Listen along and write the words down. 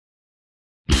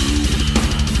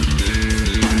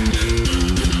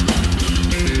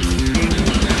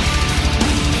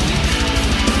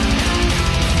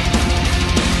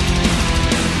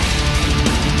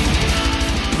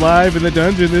live in the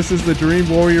dungeon. This is the Dream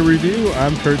Warrior Review.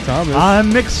 I'm Kurt Thomas. I'm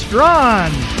Mick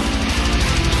Strawn.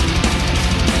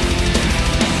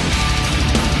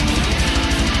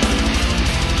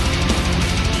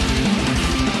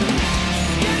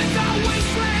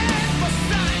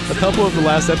 A couple of the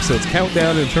last episodes,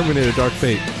 Countdown and Terminator Dark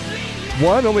Fate.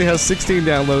 One only has 16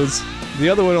 downloads. The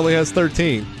other one only has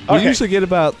 13. We usually get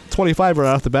about 25 right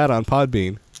off the bat on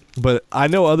Podbean. But I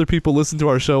know other people listen to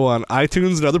our show on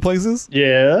iTunes and other places.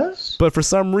 Yes. But for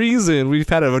some reason, we've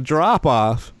had a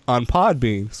drop-off on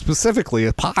Podbean, specifically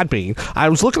at Podbean. I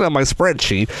was looking at my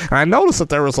spreadsheet, and I noticed that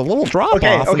there was a little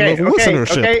drop-off in the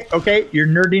listenership. Okay, you're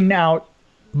nerding out.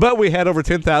 But we had over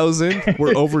 10,000.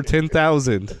 We're over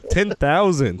 10,000.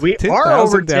 10,000. We 10, are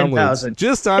over downloads 10,000.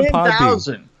 just on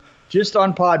 10,000. Podbean. Just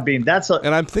on Podbean.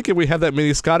 And I'm thinking we have that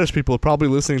many Scottish people probably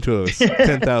listening to us.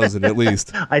 10,000 at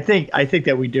least. I think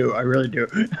that we do. I really do.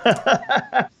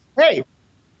 Hey,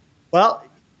 well,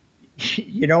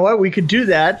 you know what? We could do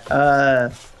that.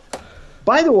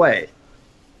 By the way,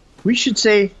 we should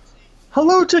say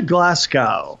hello to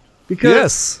Glasgow. Because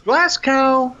yes.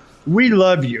 Glasgow, we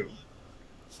love you.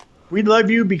 We love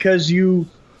you because you...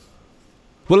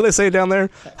 What do they say down there?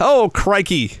 Oh,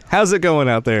 crikey. How's it going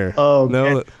out there? Oh,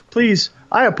 no. Please,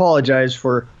 I apologize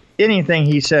for anything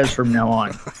he says from now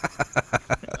on.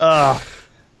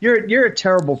 You're a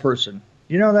terrible person.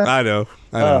 You know that? I know.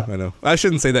 I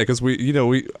shouldn't say that because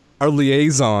our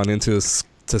liaison to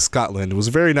Scotland was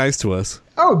very nice to us.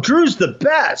 Oh, Drew's the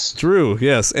best. Drew,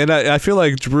 yes. And I feel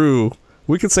like Drew,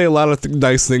 we could say a lot of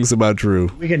nice things about Drew.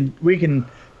 We can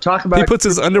talk about... He puts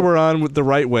his underwear on with the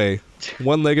right way,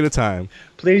 one leg at a time.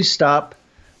 Please stop.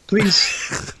 Please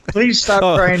stop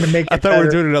trying to make it better. I thought we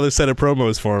were doing another set of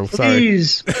promos for him.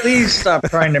 Please stop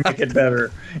trying to make it better.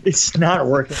 It's not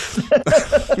working.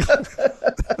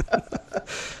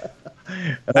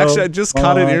 Actually, I just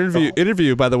caught an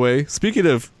interview, by the way. Speaking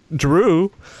of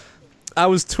Drew, I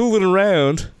was tooling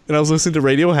around, and I was listening to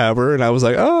Radio Haber, and I was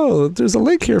like, oh, there's a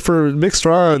link here for Mick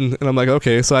Strawn. And I'm like,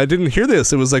 okay. So I didn't hear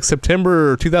this. It was like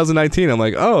September 2019. I'm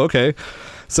like, oh, okay.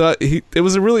 So it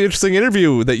was a really interesting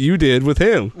interview that you did with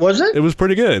him. Was it? It was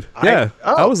pretty good. I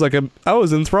was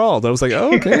enthralled. I was like,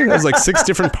 oh, okay. There was like 6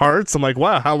 different parts. I'm like,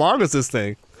 wow, how long is this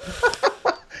thing?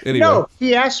 Anyway. No,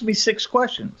 he asked me 6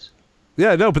 questions.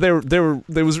 Yeah, no, but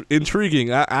they was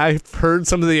intriguing. I've heard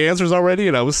some of the answers already,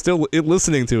 and I was still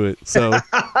listening to it. So,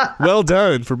 well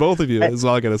done for both of you. Is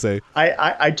all I gotta say.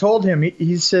 I told him.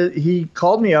 He said he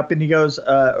called me up and he goes,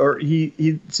 or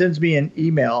he sends me an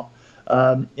email,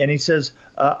 and he says,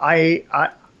 I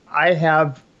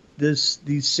have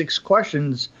these 6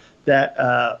 questions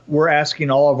that we're asking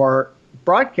all of our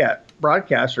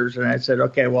broadcasters, and I said,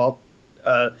 okay, well.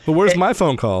 But where's my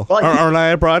phone call? Well, aren't I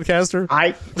a broadcaster?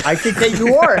 I think that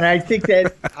you are, and I think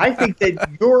that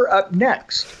you're up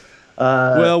next.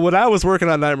 Well, when I was working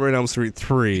on Nightmare on Elm Street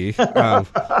 3.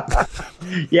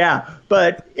 Yeah,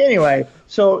 but anyway,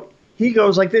 so he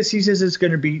goes like this. He says it's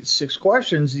going to be 6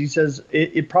 questions. He says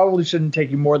it probably shouldn't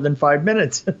take you more than 5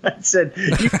 minutes. I said,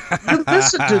 you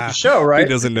listen to the show, right? He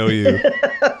doesn't know you.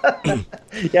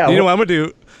 Yeah. You know what I'm going to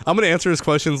do? I'm going to answer his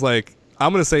questions like,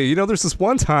 I'm going to say, there's this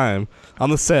one time on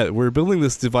the set, we're building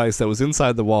this device that was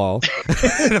inside the wall.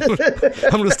 I'm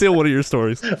going to steal one of your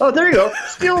stories. Oh, there you go.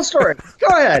 Steal a story. Go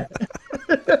ahead.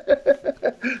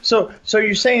 So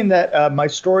you're saying that my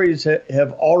stories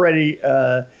have already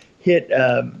hit,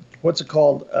 what's it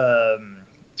called?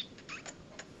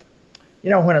 When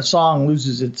a song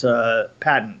loses its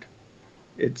patent.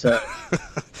 It's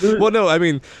well, no, I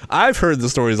mean, I've heard the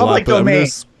stories a lot, but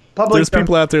there's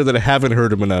people out there that haven't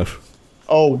heard them enough.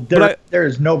 Oh,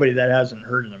 there's nobody that hasn't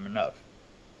heard them enough.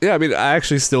 Yeah, I mean, I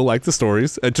actually still like the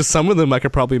stories. Just some of them I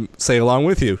could probably say along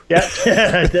with you. Yeah,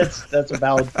 that's a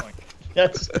valid point.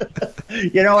 That's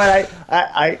you know what I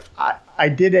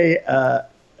did a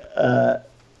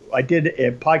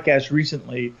podcast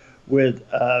recently with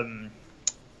I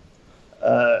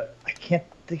can't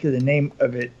think of the name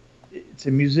of it. It's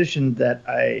a musician that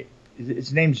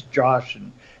his name's Josh,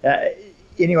 and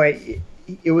anyway,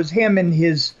 it was him and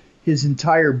his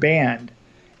entire band,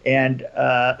 and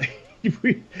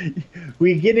we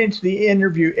get into the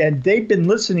interview, and they've been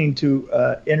listening to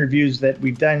interviews that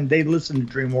we've done. They listen to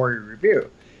Dream Warrior Review.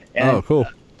 And, oh, cool.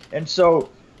 And so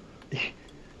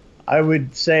I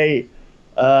would say,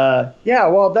 yeah,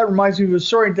 well, that reminds me of a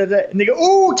story. And they go,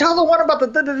 oh, tell the one about the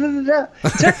da-da-da-da-da.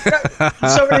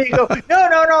 Somebody go,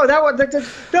 no, that one,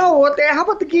 no, how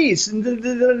about the geese? And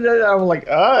I'm like,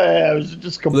 I was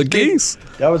just completely. The geese?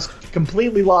 I was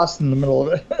completely lost in the middle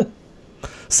of it.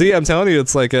 See, I'm telling you,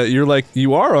 it's like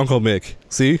you are Uncle Mick.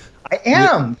 See? I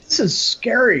am. This is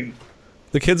scary.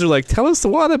 The kids are like, tell us the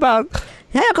one about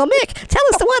Hey, Uncle Mick, tell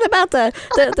us the one about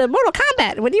the Mortal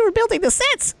Kombat when you were building the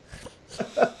sets.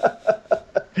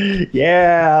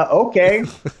 Yeah, okay.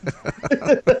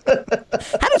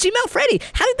 How did you melt Freddy?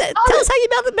 Tell us how you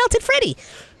melted Freddy.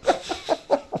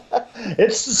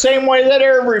 It's the same way that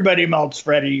everybody melts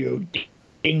Freddy, you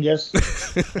dingus.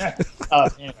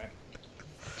 Anyway.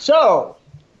 So,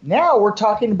 now we're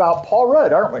talking about Paul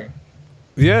Rudd, aren't we?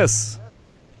 Yes.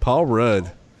 Paul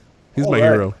Rudd. He's Paul my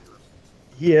Rudd. hero.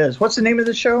 He is. What's the name of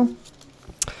the show?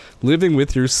 Living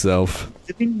with Yourself.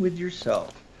 Living with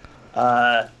Yourself.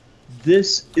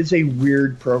 This is a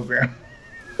weird program.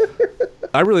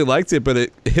 I really liked it, but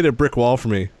it hit a brick wall for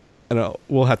me. And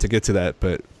we'll have to get to that,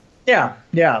 but Yeah.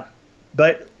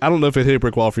 But I don't know if it hit a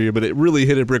brick wall for you, but it really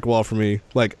hit a brick wall for me.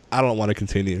 Like, I don't want to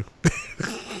continue.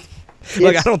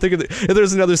 Like, I don't think if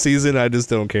there's another season, I just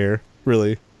don't care,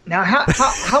 really. now,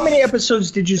 how many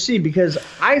episodes did you see? Because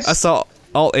I saw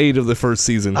all 8 of the first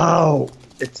season. Oh,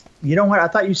 it's, you know what? I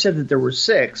thought you said that there were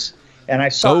 6, and I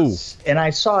saw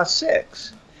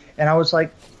 6, and I was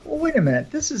like, well, wait a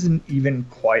minute, this isn't even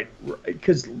quite right,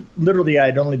 because literally I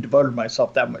had only devoted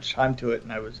myself that much time to it,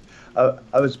 and I was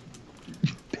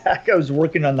back. I was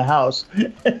working on the house.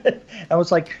 I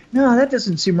was like, no, that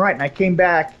doesn't seem right, and I came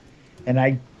back,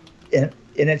 and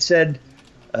it said,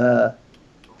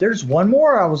 there's one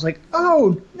more. I was like,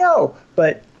 oh no,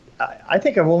 but I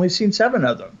think I've only seen 7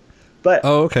 of them. But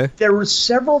okay. There were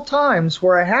several times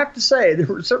where I have to say,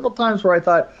 I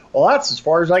thought, well, that's as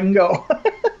far as I can go.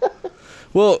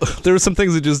 Well, there were some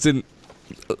things that just didn't.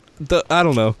 I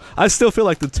don't know. I still feel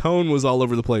like the tone was all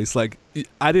over the place. Like,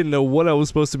 I didn't know what I was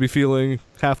supposed to be feeling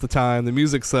half the time. The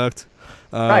music sucked.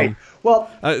 Right. Well,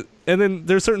 and then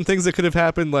there's certain things that could have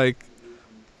happened, like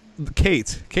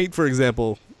Kate, for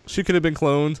example. She could have been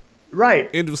cloned. Right.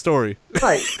 End of story.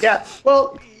 Right. Yeah.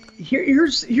 Well,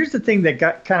 here's the thing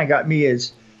that kind of got me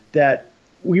is that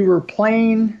we were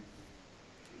playing.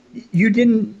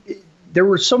 There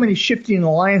were so many shifting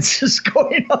alliances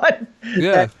going on.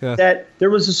 That there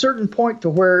was a certain point to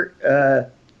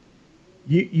where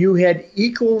you had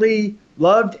equally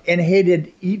loved and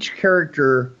hated each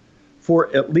character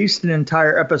for at least an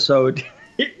entire episode,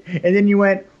 and then you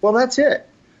went, well, that's it.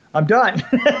 I'm done.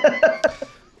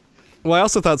 Well, I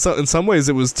also thought in some ways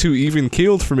it was too even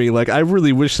keeled for me. Like, I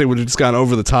really wish they would have just gone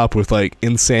over the top with, like,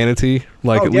 insanity.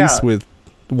 Like, least with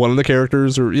one of the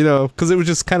characters, or, because it was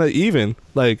just kind of even.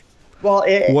 Like, well,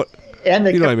 and what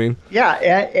what I mean? Yeah,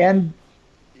 and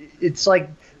it's like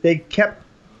they kept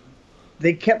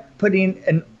putting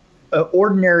an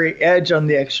ordinary edge on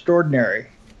the extraordinary.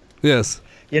 Yes.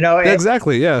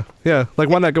 Exactly. Yeah. Like,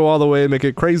 why not go all the way and make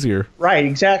it crazier? Right.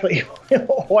 Exactly.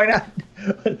 Why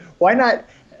not?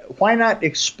 Why not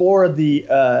explore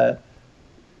the,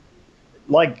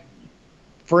 like,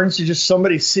 for instance, just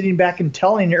somebody sitting back and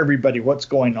telling everybody what's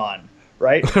going on,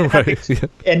 right? Right. Yeah.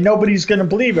 And nobody's going to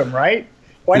believe him, right?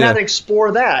 Why not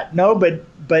explore that? No, but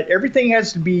everything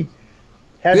has to be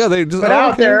put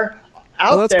out there.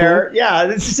 Out there. Cool. Yeah,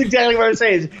 this is exactly what I'm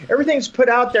saying. Is everything's put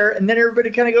out there, and then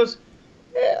everybody kind of goes,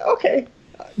 okay.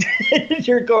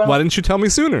 You're going, why didn't you tell me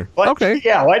sooner? Okay.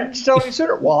 Yeah, why didn't you tell me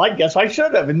sooner? Well, I guess I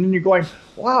should have. And then you're going,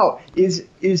 wow, is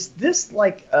this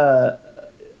like a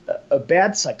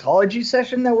bad psychology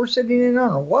session that we're sitting in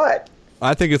on, or what?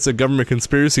 I think it's a government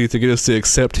conspiracy to get us to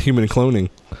accept human cloning.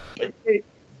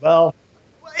 Well,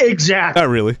 exactly. Not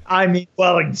really. I mean,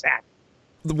 well, exactly.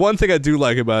 The one thing I do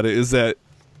like about it is that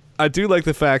I do like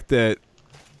the fact that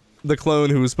the clone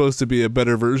who was supposed to be a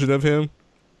better version of him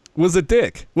was a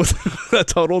dick. Was a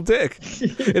total dick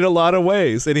in a lot of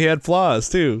ways, and he had flaws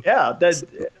too. Yeah,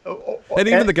 and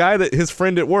even the guy that his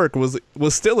friend at work was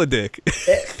still a dick.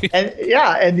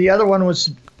 and the other one was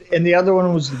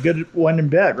the good one in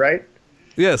bed, right?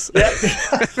 Yes.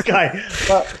 That guy.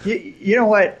 Well, you know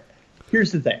what?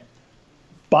 Here's the thing.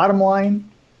 Bottom line,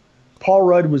 Paul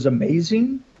Rudd was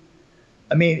amazing.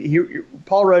 I mean,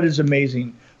 Paul Rudd is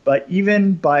amazing, but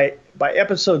even by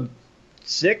episode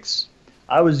 6.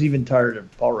 I was even tired of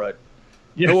Paul Rudd.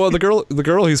 Well, the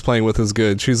girl he's playing with is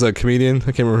good. She's a comedian.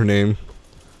 I can't remember her name.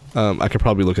 I could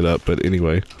probably look it up, but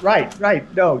anyway. Right.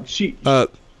 No, she.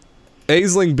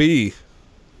 Aisling Bea.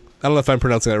 I don't know if I'm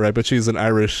pronouncing that right, but she's an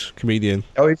Irish comedian.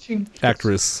 Oh, is she?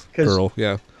 Actress girl.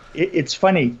 Yeah. It's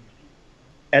funny.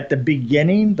 At the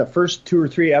beginning, the first 2 or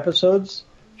 3 episodes,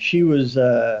 she was.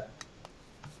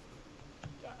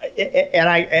 And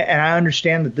I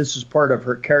understand that this is part of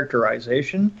her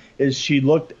characterization. Is she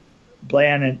looked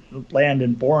bland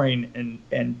and boring,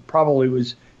 and probably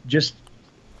was just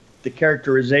the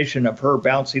characterization of her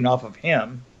bouncing off of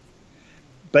him.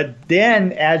 But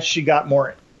then, as she got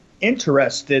more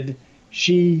interested,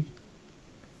 she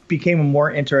became a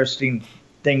more interesting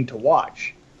thing to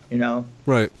watch, you know.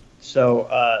 Right. So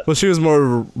Well, she was more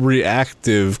of a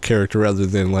reactive character rather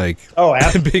than like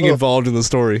absolutely. being involved in the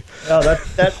story. No,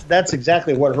 that's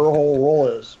exactly what her whole role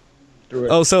is through it.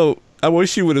 Oh, so I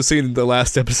wish you would have seen the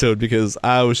last episode because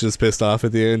I was just pissed off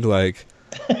at the end. Like,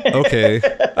 okay,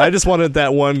 I just wanted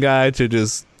that one guy to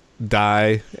just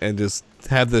die and just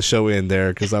have the show end there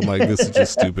because I'm like, this is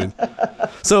just stupid.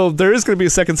 So there is going to be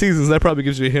a second season. So that probably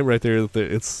gives you a hint right there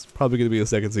that it's probably going to be a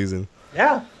second season.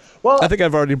 Yeah. Well, I think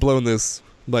I've already blown this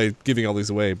by giving all these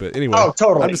away, but anyway. Oh,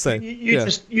 totally. I'm just saying. You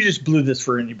just blew this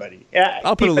for anybody. Yeah.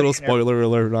 I'll put a little anybody can have- spoiler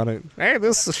alert on it. Hey,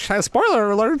 this is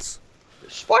spoiler alerts.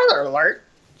 Spoiler alert!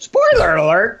 Spoiler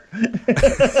alert!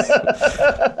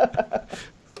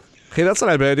 Hey, that's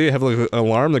not a bad idea. Have like an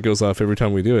alarm that goes off every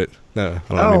time we do it. No,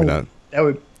 I don't know, maybe not. That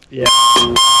would, yeah.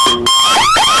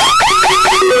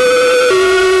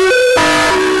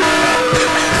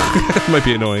 Might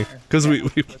be annoying because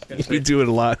we do it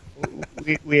a lot.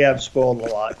 We have spoiled a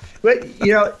lot. But,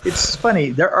 you know, it's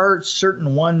funny. There are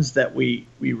certain ones that we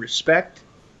respect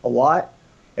a lot,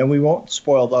 and we won't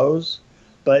spoil those.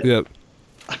 But Yep.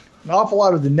 an awful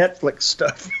lot of the Netflix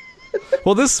stuff.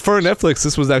 Well, for Netflix,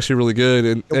 this was actually really good,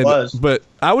 and was. But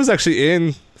I was actually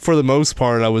in for the most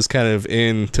part. I was kind of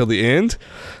in till the end,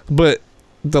 but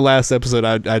the last episode,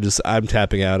 I'm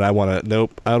tapping out. I want to.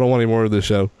 Nope, I don't want any more of this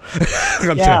show.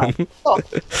 I'm done. Well,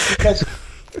 because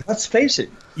let's face it,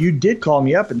 you did call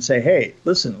me up and say, "Hey,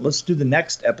 listen, let's do the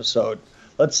next episode.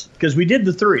 Because we did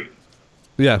the 3.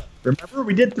 Yeah. Remember,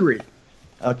 we did 3.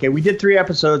 Okay, we did 3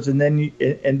 episodes, and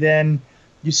then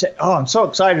you said, "Oh, I'm so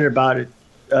excited about it.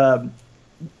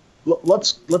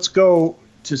 Let's go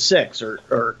to 6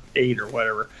 or 8 or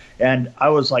whatever." And I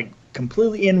was like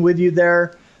completely in with you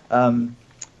there.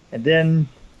 And then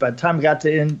by the time I got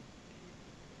to in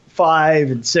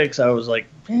 5 and 6, I was like,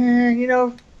 you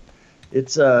know,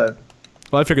 it's Well,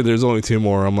 I figured there's only 2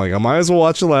 more. I'm like, I might as well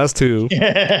watch the last 2.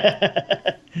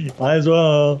 might as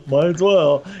well.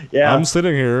 Yeah. I'm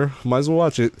sitting here. Might as well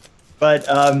watch it. But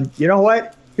you know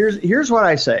what? Here's what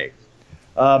I say.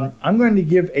 I'm going to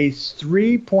give a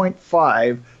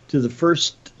 3.5 to the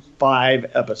first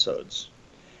 5 episodes,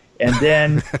 and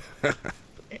then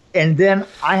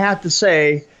I have to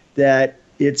say that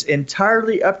it's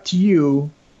entirely up to you.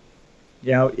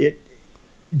 You know,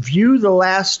 view the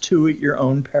last 2 at your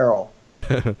own peril.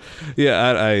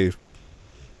 Yeah,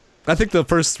 I think the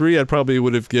first 3 I probably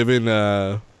would have given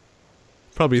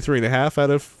probably 3.5 out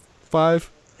of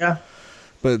 5. Yeah.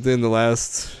 But then the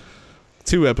last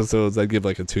 2 episodes I'd give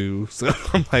like a 2. So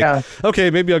I'm like, okay,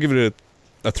 maybe I'll give it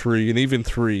a 3, and even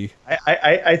 3.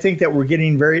 I think that we're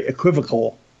getting very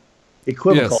equivocal.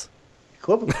 Yes.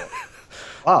 Equivocal.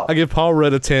 Wow. I give Paul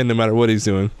Rudd a 10 no matter what he's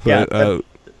doing. But,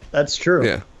 that's true.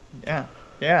 Yeah.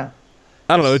 Yeah.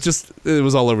 I don't know. It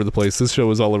was all over the place. This show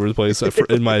was all over the place,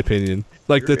 in my opinion.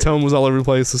 Like the tone was all over the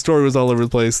place. The story was all over the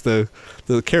place. The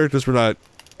characters were not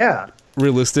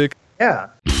realistic. Yeah.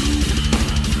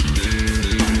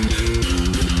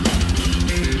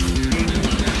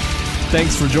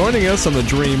 Thanks for joining us on the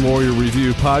Dream Warrior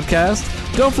Review podcast.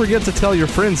 Don't forget to tell your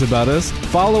friends about us,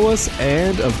 follow us,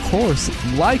 and, of course,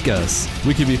 like us.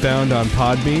 We can be found on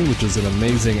Podbean, which is an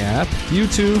amazing app,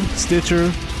 YouTube, Stitcher,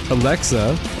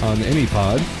 Alexa on any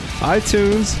pod,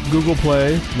 iTunes, Google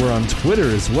Play. We're on Twitter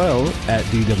as well, at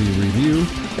DW Review,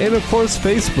 and, of course,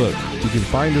 Facebook. You can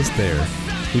find us there.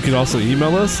 You can also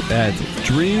email us at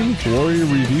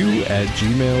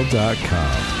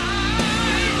dreamwarriorreview@gmail.com.